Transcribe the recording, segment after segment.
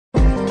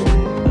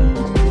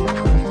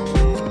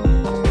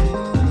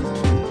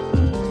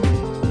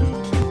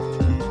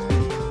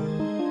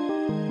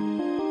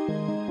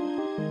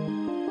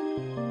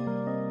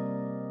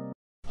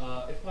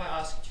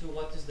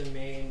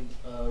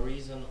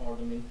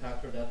main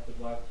factor that could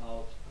wipe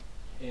out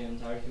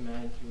entire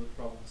humanity, you would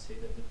probably say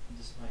that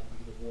this might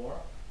be the war,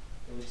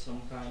 with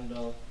some kind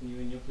of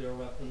new nuclear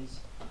weapons,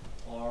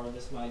 or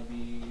this might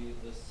be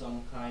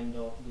some kind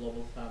of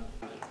global famine.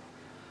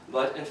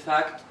 But in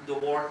fact, the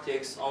war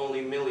takes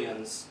only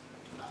millions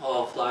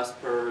of lives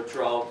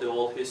throughout the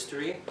whole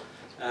history,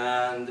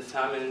 and the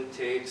famine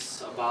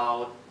takes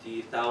about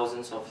the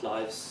thousands of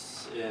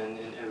lives in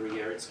every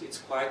year. It's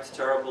quite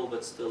terrible,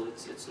 but still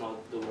it's not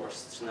the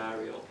worst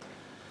scenario.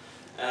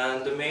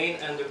 And the main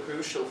and the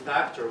crucial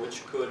factor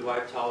which could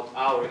wipe out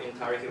our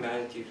entire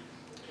humanity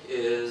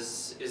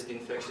is the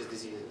infectious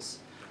diseases.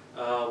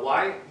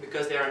 Why?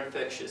 Because they are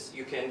infectious.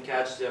 You can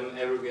catch them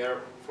everywhere.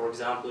 For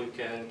example, you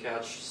can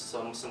catch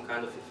some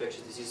kind of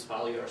infectious disease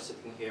while you are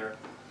sitting here.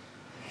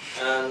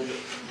 And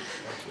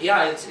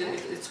yeah,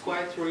 it's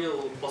quite a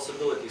real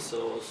possibility.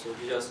 So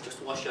you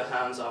just wash your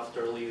hands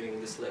after leaving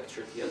this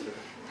lecture theater.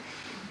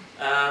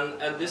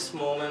 And at this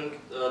moment,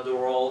 the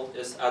world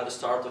is at the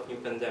start of new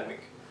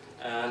pandemic.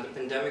 And the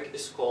pandemic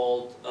is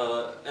caused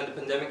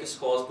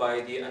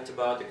by the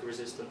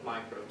antibiotic-resistant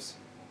microbes.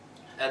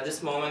 At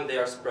this moment, they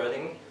are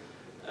spreading,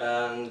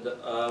 and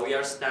we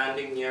are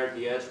standing near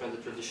the edge when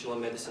the traditional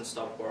medicine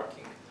stopped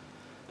working.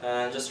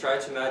 And just try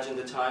to imagine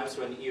the times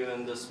when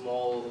even the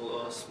small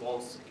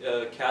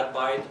cat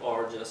bite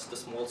or just a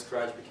small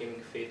scratch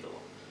became fatal.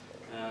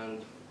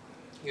 And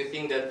you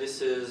think that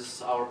this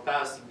is our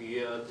past,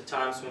 the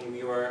times when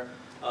we were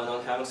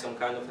not having some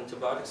kind of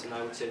antibiotics, and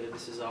I would say that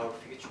this is our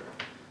future.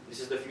 This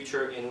is the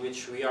future in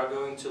which we are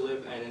going to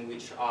live and in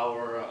which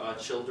our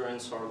children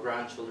or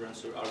grandchildren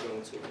are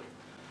going to live.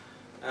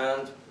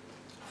 And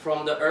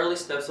from the early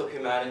steps of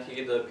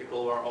humanity, the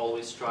people were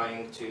always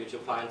trying to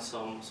find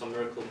some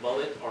miracle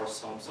bullet or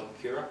some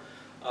cure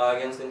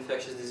against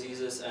infectious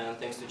diseases. And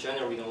thanks to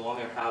Jenner, we no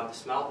longer have the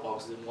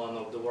smallpox, one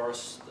of the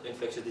worst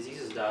infectious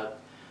diseases that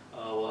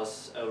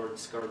was ever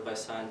discovered by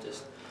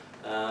scientists.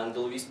 And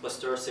Louis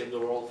Pasteur saved the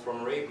world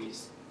from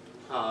rabies,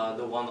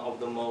 the one of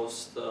the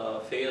most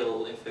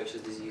fatal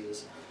infectious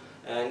diseases.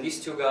 And these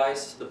two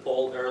guys, the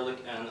Paul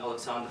Ehrlich and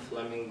Alexander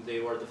Fleming,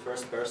 they were the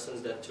first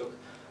persons that took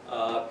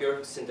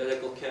pure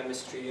synthetical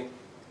chemistry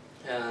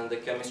and the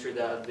chemistry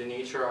that the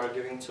nature are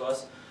giving to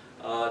us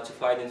to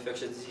fight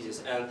infectious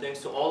diseases. And thanks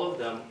to all of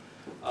them,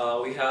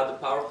 we had a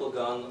powerful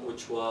gun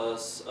which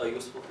was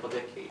useful for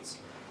decades.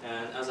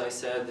 And as I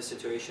said, the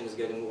situation is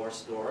getting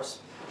worse and worse.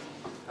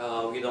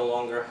 We no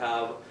longer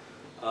have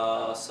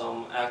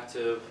some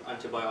active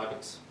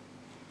antibiotics.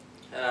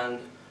 And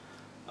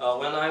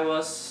when I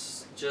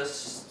was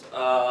just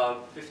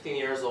 15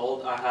 years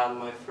old, I had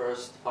my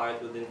first fight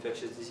with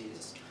infectious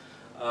diseases.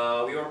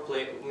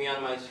 Me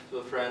and my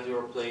friends, we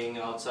were playing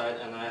outside,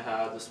 and I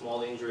had a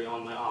small injury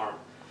on my arm.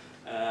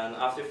 And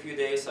after a few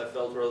days, I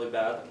felt really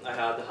bad. I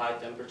had a high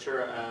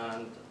temperature,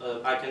 and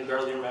I can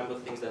barely remember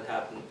things that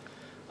happened.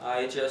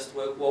 I just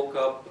woke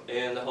up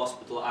in the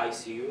hospital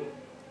ICU,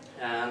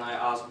 and I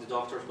asked the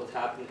doctors what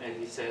happened, and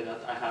he said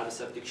that I had a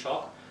septic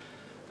shock,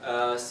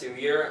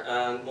 severe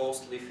and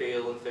mostly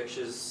fatal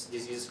infectious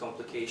disease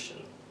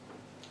complication.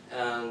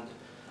 And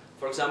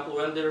for example,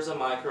 when there's a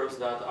microbes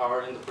that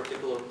are in the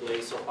particular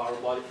place of our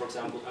body, for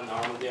example, an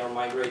arm, they are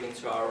migrating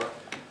to our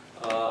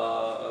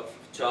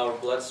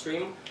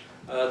bloodstream.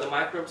 The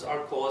microbes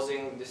are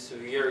causing the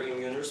severe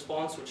immune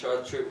response, which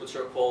are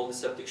called the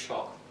septic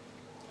shock.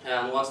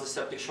 And once the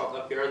septic shock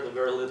appears,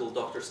 very little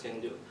doctors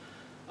can do.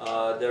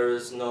 There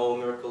is no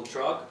miracle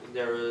drug,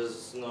 there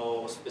is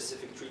no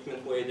specific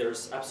treatment way,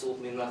 there's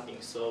absolutely nothing.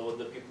 So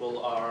the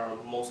people are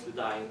mostly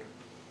dying.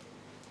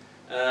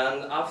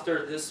 And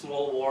after this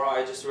small war,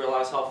 I just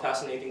realized how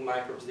fascinating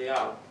microbes they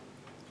are.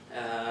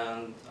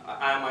 And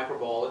I'm a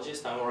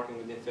microbiologist, I'm working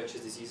with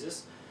infectious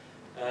diseases.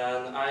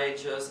 And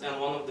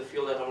one of the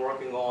fields that I'm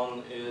working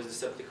on is the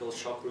septical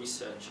shock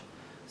research.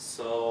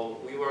 So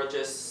we were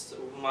just,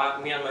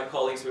 me and my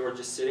colleagues, we were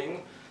just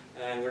sitting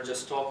and we were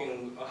just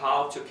talking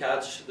how to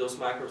catch those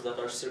microbes that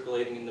are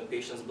circulating in the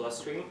patient's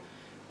bloodstream.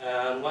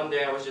 And one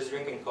day I was just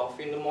drinking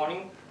coffee in the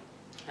morning,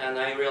 and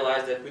I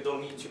realized that we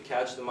don't need to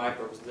catch the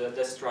microbes.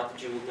 That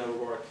strategy would never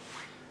work.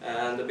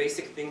 And the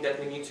basic thing that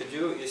we need to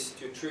do is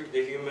to trick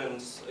the human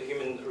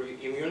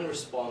immune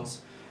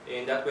response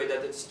in that way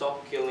that it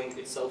stops killing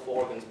its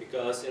self-organs,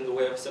 because in the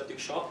way of septic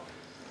shock,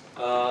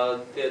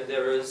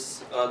 there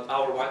is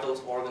our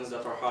vital organs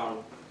that are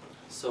harmed.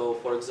 So,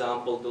 for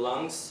example, the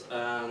lungs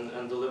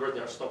and the liver, they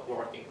are stopped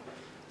working.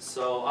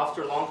 So,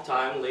 after a long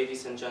time,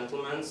 ladies and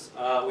gentlemen,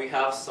 we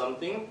have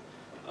something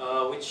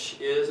which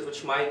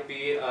might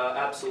be an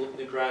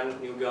absolutely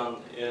brand new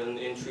gun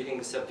in treating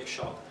the septic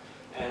shock.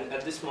 And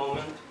at this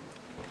moment,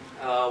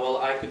 well,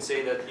 I could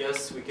say that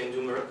yes, we can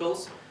do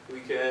miracles.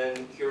 We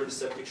can cure the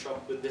septic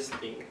shock with this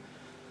thing.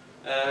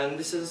 And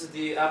this is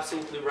the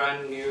absolutely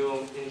brand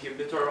new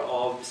inhibitor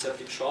of the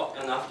septic shock,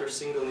 and after a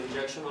single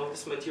injection of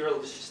this material,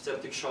 the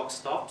septic shock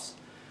stops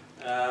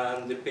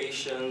and the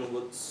patient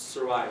would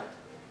survive.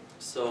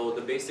 So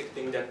the basic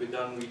thing that we've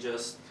done,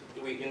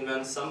 we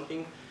invent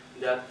something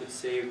that could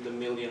save the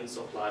millions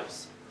of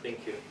lives.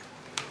 Thank you.